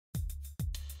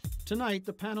Tonight,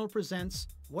 the panel presents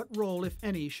what role, if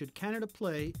any, should Canada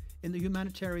play in the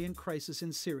humanitarian crisis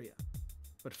in Syria.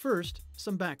 But first,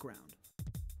 some background.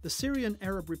 The Syrian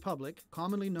Arab Republic,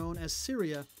 commonly known as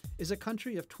Syria, is a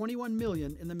country of 21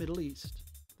 million in the Middle East.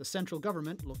 The central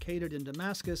government, located in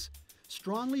Damascus,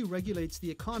 strongly regulates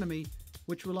the economy,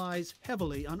 which relies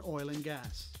heavily on oil and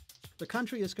gas. The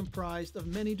country is comprised of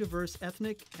many diverse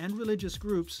ethnic and religious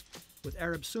groups, with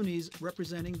Arab Sunnis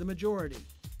representing the majority.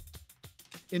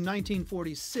 In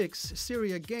 1946,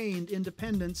 Syria gained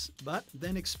independence, but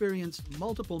then experienced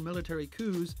multiple military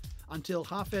coups until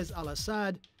Hafez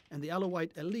al-Assad and the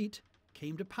Alawite elite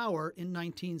came to power in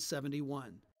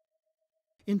 1971.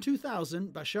 In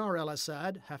 2000, Bashar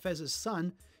al-Assad, Hafez's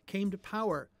son, came to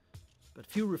power, but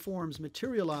few reforms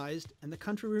materialized and the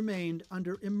country remained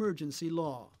under emergency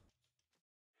law.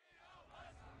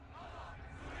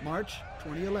 March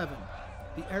 2011,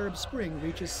 the Arab Spring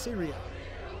reaches Syria.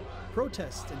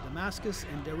 Protests in Damascus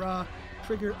and Daraa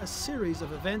trigger a series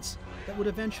of events that would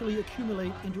eventually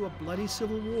accumulate into a bloody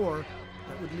civil war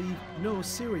that would leave no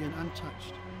Syrian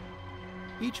untouched.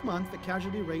 Each month, the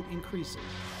casualty rate increases.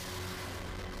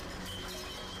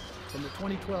 From the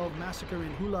 2012 massacre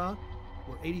in Hula,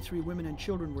 where 83 women and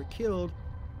children were killed,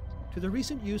 to the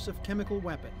recent use of chemical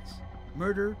weapons,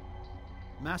 murder,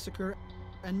 massacre,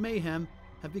 and mayhem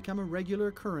have become a regular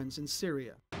occurrence in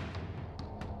Syria.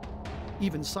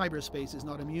 Even cyberspace is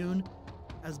not immune,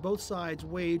 as both sides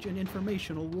wage an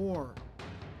informational war.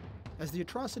 As the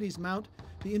atrocities mount,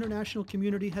 the international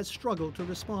community has struggled to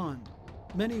respond.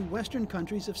 Many Western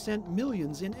countries have sent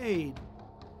millions in aid.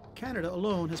 Canada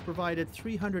alone has provided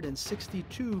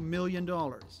 $362 million.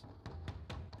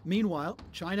 Meanwhile,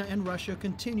 China and Russia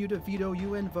continue to veto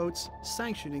UN votes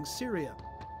sanctioning Syria.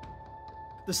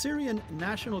 The Syrian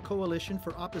National Coalition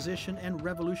for Opposition and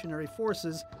Revolutionary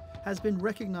Forces has been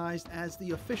recognized as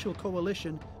the official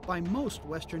coalition by most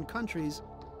Western countries,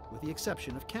 with the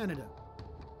exception of Canada.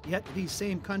 Yet these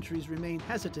same countries remain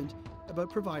hesitant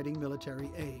about providing military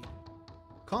aid.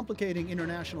 Complicating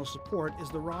international support is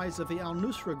the rise of the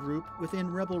al-Nusra group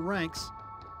within rebel ranks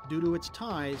due to its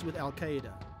ties with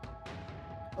al-Qaeda.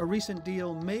 A recent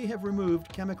deal may have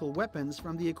removed chemical weapons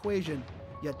from the equation,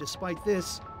 yet despite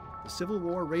this, the civil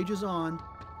war rages on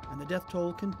and the death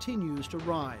toll continues to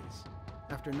rise.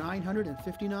 After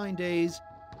 959 days,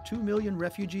 2 million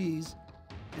refugees,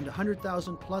 and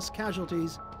 100,000 plus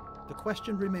casualties, the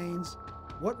question remains,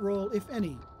 what role, if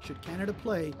any, should Canada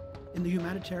play in the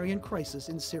humanitarian crisis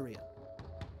in Syria?